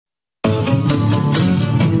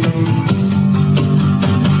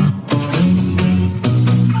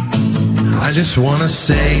I just wanna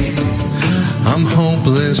say I'm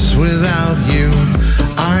hopeless without you.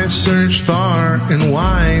 I've searched far and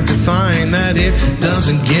wide to find that it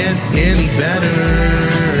doesn't get any better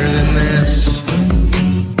than this.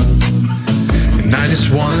 And I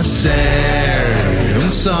just wanna say I'm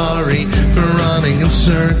sorry for running in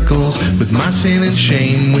circles with my sin and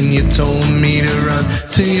shame when you told me to run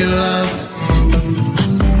to your love.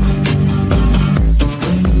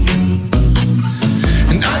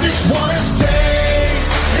 And I just wanna say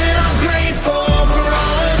that I'm grateful for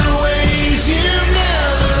all of the ways you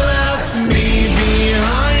never left me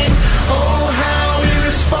behind. Oh, how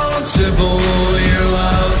irresponsible your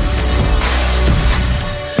love.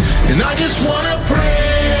 And I just wanna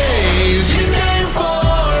praise your name for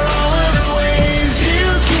all of the ways you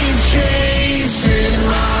keep chasing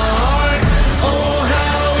my heart. Oh,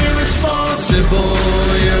 how irresponsible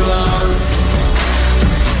your love.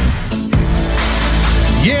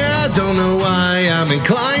 Yeah, I don't know why I'm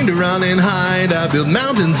inclined to run and hide. I build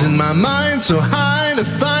mountains in my mind so high to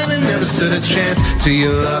find and never stood a chance to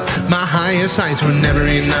your love. My highest heights were never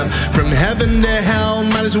enough. From heaven to hell,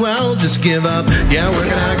 might as well just give up. Yeah, where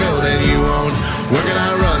can I go that you won't? Where can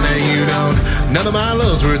I run that you don't? None of my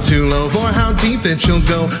lows were too low for how deep that you'll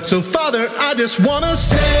go. So Father, I just wanna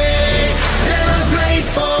say that I'm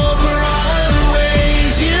grateful for all of the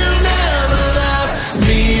ways you never left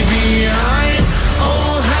me behind.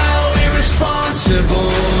 Oh, how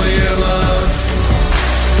irresponsible your love.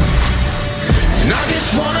 And I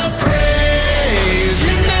just wanna praise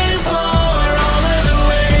your name for all of the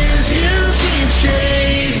ways you keep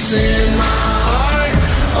chasing my heart.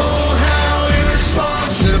 Oh, how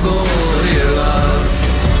irresponsible your love.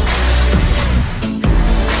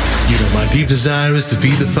 You know my deep desire is to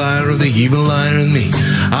feed the fire of the evil liar in me.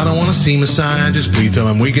 I don't wanna see Messiah, I just bleed till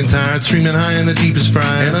I'm weak and tired, streaming high in the deepest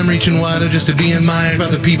fire. And I'm reaching wider just to be admired by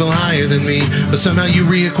the people higher than me. But somehow you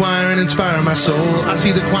reacquire and inspire my soul. I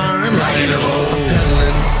see the choir and light of hope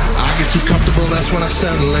peddling. I get too comfortable, that's when I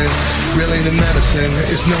settle in. Really the medicine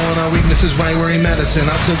is knowing our weaknesses, right where he medicine.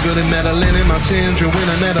 I'm so good at meddling in my sins, you're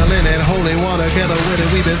winning meddling in. Holy water, kettle with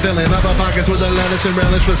it, we've been filling up our pockets with the lettuce and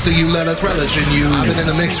relish, but still you let us relish in you. I've been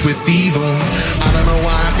in the mix with evil. I don't know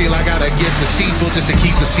why I feel I gotta get deceitful just to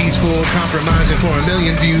keep the seats full. Compromising for a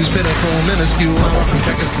million views, pitiful, minuscule. I walk from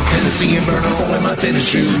Texas to Tennessee and burn a hole in my tennis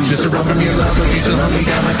shoes. Just to run from your love, but you still hunt me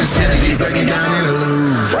down like this Kennedy, breaking down in a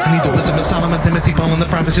loop. I need the wisdom of Solomon, Timothy, Paul, and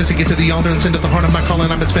the prophets just to get to the altar and send at the heart of my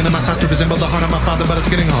calling. I've been spending my time to resemble the heart of my father, but it's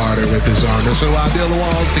getting harder with his armor. So I build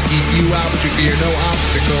walls to keep you out, but you fear no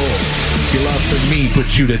obstacle. Your love for me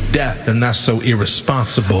puts you to death, and that's so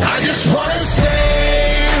irresponsible. I just wanna say